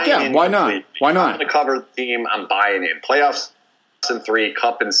 I'm buying in. Why not? Why not? I'm going to cover the team. I'm buying in. Playoffs in 3,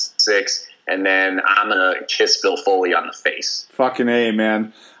 cup in 6. And then I'm going to kiss Bill Foley on the face. Fucking A,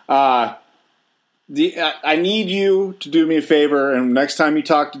 man. I need you to do me a favor, and next time you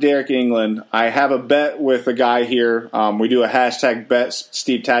talk to Derek England, I have a bet with a guy here. We do a hashtag bet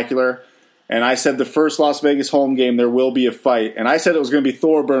Steve Tacular, and I said the first Las Vegas home game there will be a fight. And I said it was going to be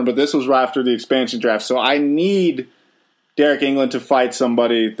Thorburn, but this was right after the expansion draft. So I need Derek England to fight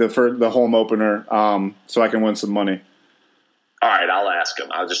somebody for the home opener so I can win some money. All right, I'll ask him.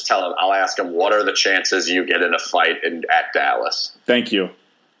 I'll just tell him. I'll ask him, what are the chances you get in a fight at Dallas? Thank you.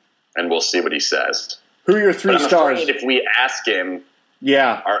 And we'll see what he says. Who are your 3 stars? If we ask him,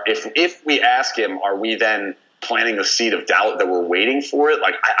 if we ask him, are we then planting a seed of doubt that we're waiting for it?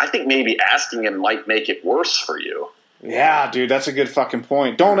 Like, I think maybe asking him might make it worse for you. Yeah, dude, that's a good fucking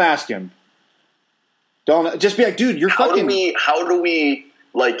point. Don't ask him. Don't just be like, dude, you're fucking.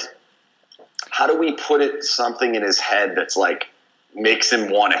 How do we put something in his head that's like makes him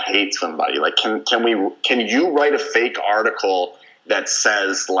want to hate somebody? Like, can you write a fake article that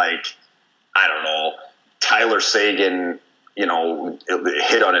says like, I don't know, Tyler Sagan,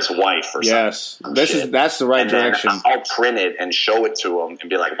 hit on his wife or something? Yes, that's the right direction. I'll print it and show it to him and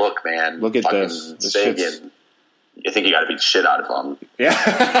be like, look, man, look at this Sagan. You think you got to beat the shit out of him? Yeah,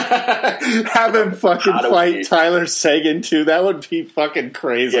 have him fucking fight Tyler Sagan too. That would be fucking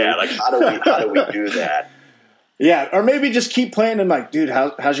crazy. Yeah, like how do we do that? Yeah, or maybe just keep playing him like, dude,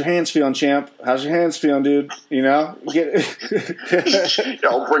 how's your hands feeling, champ? How's your hands feeling, dude? I'll bring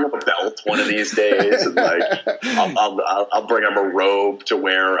him a belt one of these days, and like I'll bring him a robe to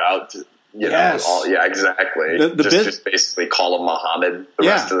wear out. Yeah, exactly. Just basically call him Muhammad the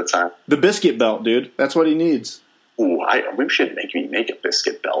rest of the time. The biscuit belt, dude. That's what he needs. Ooh, we should make a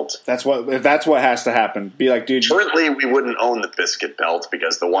biscuit belt. That's what has to happen. Be like, dude. Currently, we wouldn't own the biscuit belt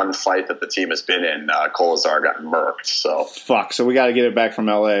because the one fight that the team has been in, Kolazar got murked. So fuck. So we got to get it back from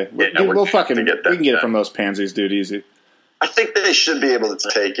LA. We can get it from those pansies, dude. Easy. I think they should be able to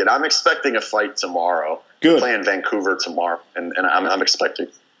take it. I'm expecting a fight tomorrow. Good. We're playing Vancouver tomorrow, and I'm expecting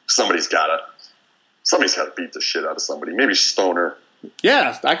somebody's got to beat the shit out of somebody. Maybe Stoner.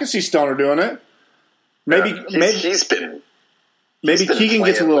 Yeah, I can see Stoner doing it. Maybe Keegan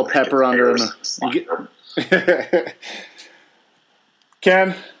gets a little pepper under him.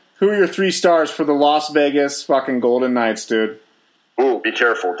 Ken, who are your 3 stars for the Las Vegas fucking Golden Knights, dude? Ooh, be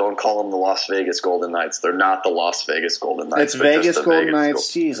careful. Don't call them the Las Vegas Golden Knights. They're not the Las Vegas Golden Knights. It's Vegas Golden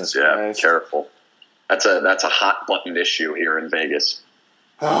Knights. Jesus Christ. Yeah, careful. That's a hot button issue here in Vegas.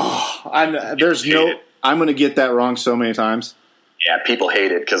 Oh, I'm going to get that wrong so many times. Yeah, people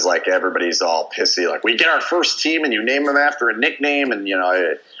hate it because like everybody's all pissy. Like, we get our first team and you name them after a nickname, and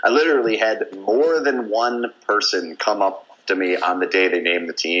I literally had more than one person come up to me on the day they named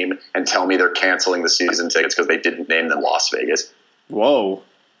the team and tell me they're canceling the season tickets because they didn't name them Las Vegas. Whoa.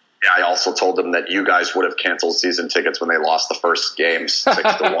 Yeah, I also told them that you guys would have canceled season tickets when they lost the first game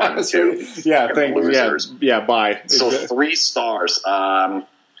 6-1 too. Yeah, losers. Yeah, bye. So 3 stars.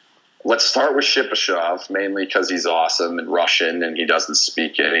 Let's start with Shipachyov, mainly because he's awesome and Russian and he doesn't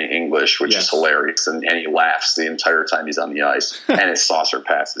speak any English, which is hilarious, and he laughs the entire time he's on the ice, and his saucer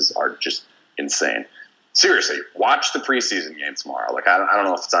passes are just insane. Seriously, watch the preseason game tomorrow. Like, I don't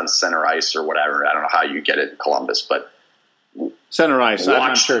know if it's on center ice or whatever. I don't know how you get it in Columbus, but center ice.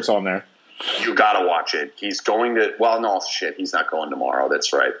 I'm sure it's on there. You got to watch it. He's going to – well, no, shit, he's not going tomorrow.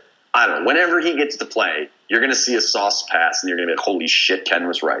 That's right. I don't know. Whenever he gets to play, you're going to see a sauce pass, and you're going to be like, holy shit, Ken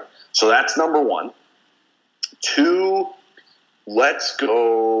was right. So that's number 1. 2, let's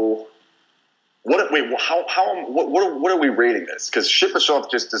go. What are we rating this? Because Shipachyov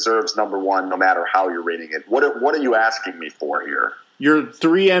just deserves number 1, no matter how you're rating it. What are you asking me for here? Your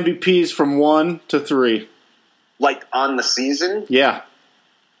 3 MVPs from 1 to 3. Like on the season? Yeah.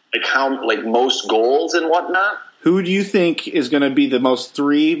 Like most goals and whatnot. Who do you think is going to be the most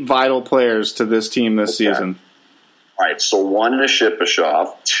 3 vital players to this team this season? All right, so 1 is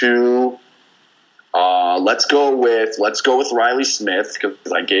Shipachyov. 2, Let's go with Riley Smith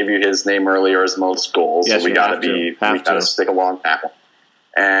because I gave you his name earlier as most goals. Yes, so we gotta stick along that one.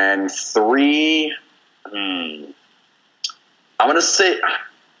 And 3, I'm gonna say,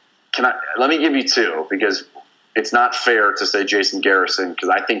 let me give you 2 because it's not fair to say Jason Garrison because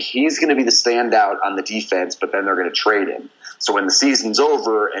I think he's going to be the standout on the defense, but then they're going to trade him. So when the season's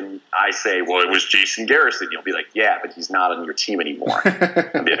over and I say, well, it was Jason Garrison, you'll be like, yeah, but he's not on your team anymore.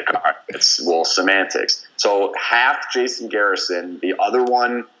 It's semantics. So half Jason Garrison, the other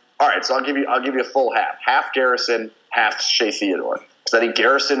one. All right, so I'll give you a full half. Half Garrison, half Shea Theodore. Because I think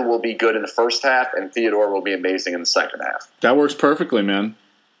Garrison will be good in the first half and Theodore will be amazing in the second half. That works perfectly, man.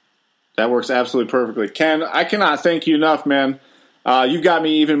 That works absolutely perfectly. Ken, I cannot thank you enough, man. You got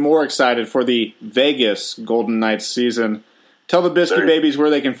me even more excited for the Vegas Golden Knights season. Tell the Biscuit Babies where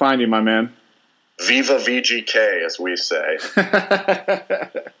they can find you, my man. Viva VGK, as we say.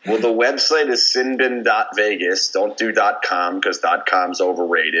 Well, the website is sinbin.vegas. Don't do .com because .com's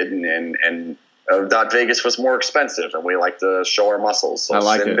overrated, and .vegas was more expensive, and we like to show our muscles. So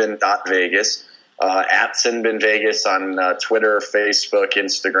sinbin.vegas. At sinbin.vegas on Twitter, Facebook,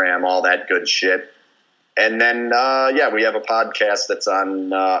 Instagram, all that good shit. And then, we have a podcast that's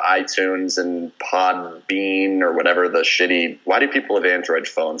on iTunes and Podbean or whatever the shitty. Why do people have Android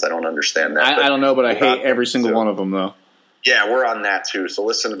phones? I don't understand that. I don't know, but I hate every single one of them, though. Yeah, we're on that too. So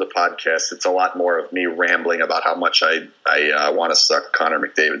listen to the podcast. It's a lot more of me rambling about how much I want to suck Connor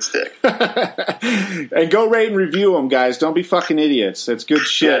McDavid's dick. And go rate and review them, guys. Don't be fucking idiots. It's good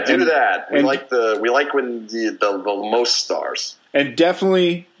shit. Yeah, do that. We like when the most stars. And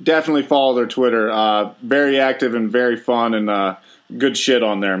definitely follow their Twitter. Very active and very fun and good shit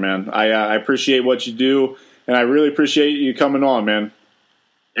on there, man. I appreciate what you do, and I really appreciate you coming on, man.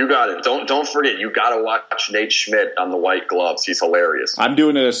 You got it. Don't forget, you got to watch Nate Schmidt on the White Gloves. He's hilarious. I'm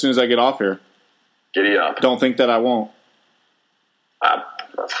doing it as soon as I get off here. Giddy up. Don't think that I won't. I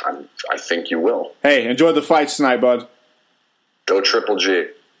think you will. Hey, enjoy the fights tonight, bud. Go Triple G.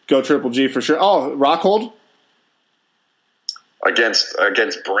 Go Triple G for sure. Oh, Rockhold? Against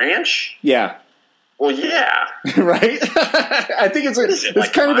Branch? Yeah. Well, yeah. Right? I think it's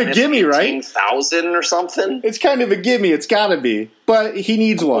kind of a gimme, right? 18,000 or something? It's kind of a gimme. It's got to be. But he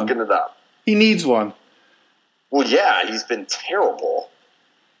needs one. Looking it up. He needs one. Well, yeah, he's been terrible.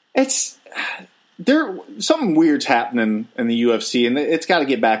 Something weird's happening in the UFC, and it's got to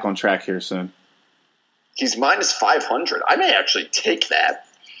get back on track here soon. He's minus 500. I may actually take that.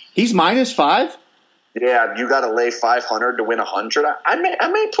 He's minus 5? Yeah, you got to lay 500 to win 100. I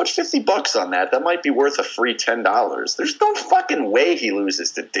may put $50 on that. That might be worth a free $10. There's no fucking way he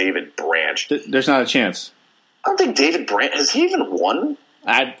loses to David Branch. There's not a chance. I don't think David Branch has he even won.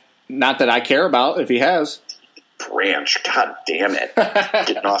 Not that I care about if he has. Branch, god damn it,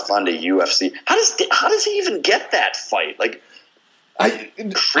 getting off onto UFC. How does he even get that fight? Like I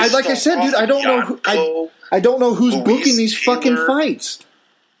like I said, dude, I don't know. I don't know who's booking these fucking fights.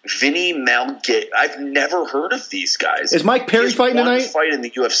 Vinny Malgate. I've never heard of these guys. Is Mike Perry fighting tonight? Fight in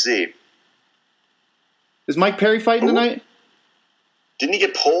the UFC. Is Mike Perry fighting tonight? Didn't he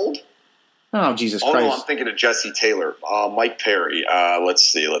get pulled? Oh, Jesus Christ. No, I'm thinking of Jesse Taylor. Mike Perry. Let's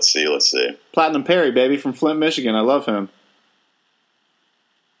see. Platinum Perry, baby, from Flint, Michigan. I love him.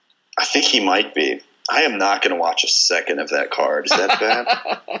 I think he might be. I am not going to watch a second of that card. Is that bad?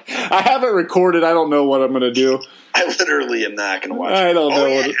 I have it recorded. I don't know what I'm going to do. I literally am not going to watch it. I don't know.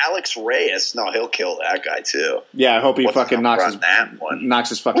 Yeah, Alex Reyes. No, he'll kill that guy, too. Yeah, I hope he fucking knocks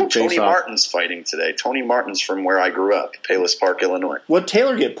his fucking face Tony off. Martin's fighting today. Tony Martin's from where I grew up, Palos Park, Illinois. What'd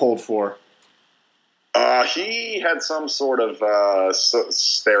Taylor get pulled for? He had some sort of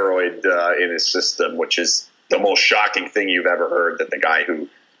steroid in his system, which is the most shocking thing you've ever heard, that the guy who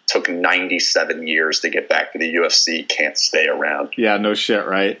took 97 years to get back to the UFC can't stay around. Yeah, no shit,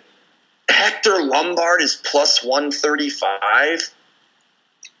 right? Hector Lombard is plus 135.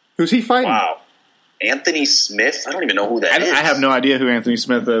 Who's he fighting? Wow. Anthony Smith? I don't even know who that is. I have no idea who Anthony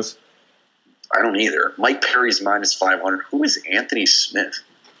Smith is. I don't either. Mike Perry's minus 500. Who is Anthony Smith?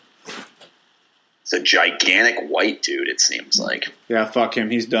 It's a gigantic white dude, it seems like. Yeah, fuck him.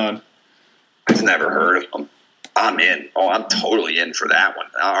 He's done. I've never heard of him. I'm in. Oh, I'm totally in for that one.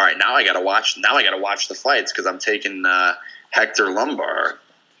 All right, now I got to watch the fights because I'm taking Hector Lombard.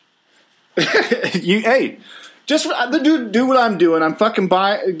 Just do what I'm doing. I'm fucking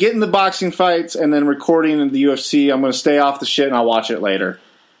getting the boxing fights and then recording in the UFC. I'm going to stay off the shit and I'll watch it later.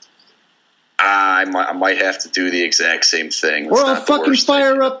 I might have to do the exact same thing. Or I'll fucking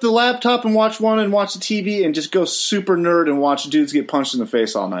fire up the laptop and watch one and watch the TV and just go super nerd and watch dudes get punched in the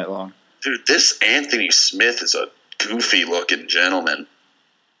face all night long. Dude, this Anthony Smith is a goofy-looking gentleman.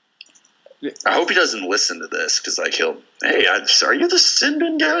 I hope he doesn't listen to this because, like, are you the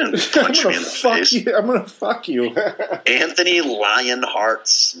Sinbin guy? And punch me in the face. I'm gonna fuck you. Anthony Lionheart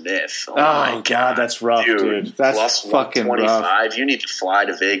Smith. Oh my God, that's rough, dude. That's plus fucking 125. rough. You need to fly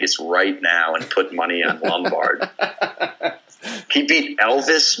to Vegas right now and put money on Lombard. He beat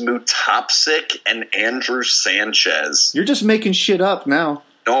Elvis Mutapsik and Andrew Sanchez. You're just making shit up now.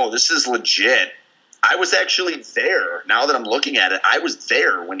 No, this is legit. I was actually there. Now that I'm looking at it, I was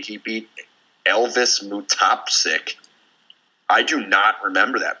there when he beat Elvis Mutapsik. I do not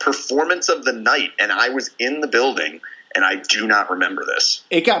remember that. Performance of the night, and I was in the building, and I do not remember this.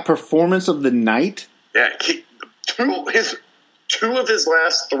 It got performance of the night? Yeah, two of his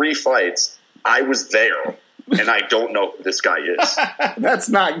last 3 fights, I was there, and I don't know who this guy is. That's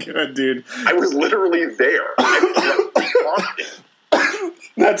not good, dude. I was literally there.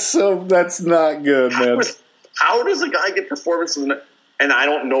 That's not good, man. How does a guy get performance of the night, and I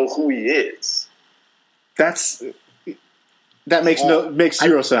don't know who he is? That makes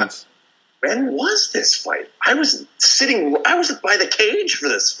zero sense. When was this fight? I was by the cage for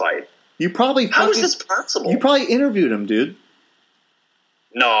this fight. How is this possible? You probably interviewed him, dude.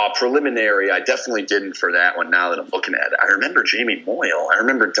 No, preliminary. I definitely didn't for that one. Now that I'm looking at it, I remember Jamie Moyle. I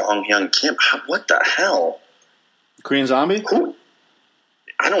remember Dong Hyun Kim. What the hell? Korean Zombie? Who?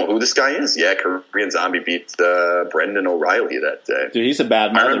 I don't know who this guy is. Yeah, Korean Zombie beat Brendan O'Reilly that day. Dude, he's a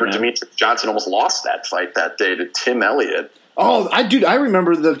bad mother, I remember man. Demetrius Johnson almost lost that fight that day to Tim Elliott. Oh, I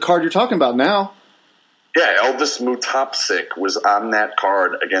remember the card you're talking about now. Yeah, Elvis Mutapsik was on that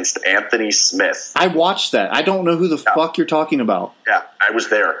card against Anthony Smith. I watched that. I don't know who the fuck you're talking about. Yeah, I was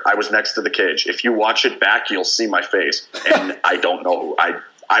there. I was next to the cage. If you watch it back, you'll see my face. And I don't know who.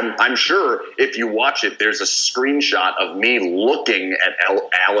 I'm sure if you watch it, there's a screenshot of me looking at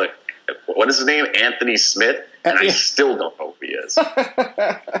Alec. What is his name? Anthony Smith. And I still don't know who he is.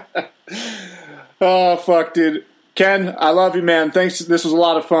 Oh, fuck, dude. Ken, I love you, man. Thanks. This was a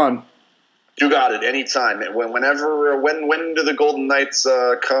lot of fun. You got it. Anytime. When do the Golden Knights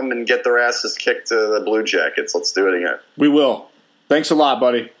come and get their asses kicked to the Blue Jackets? Let's do it again. We will. Thanks a lot,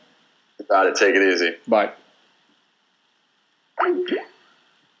 buddy. You got it. Take it easy. Bye.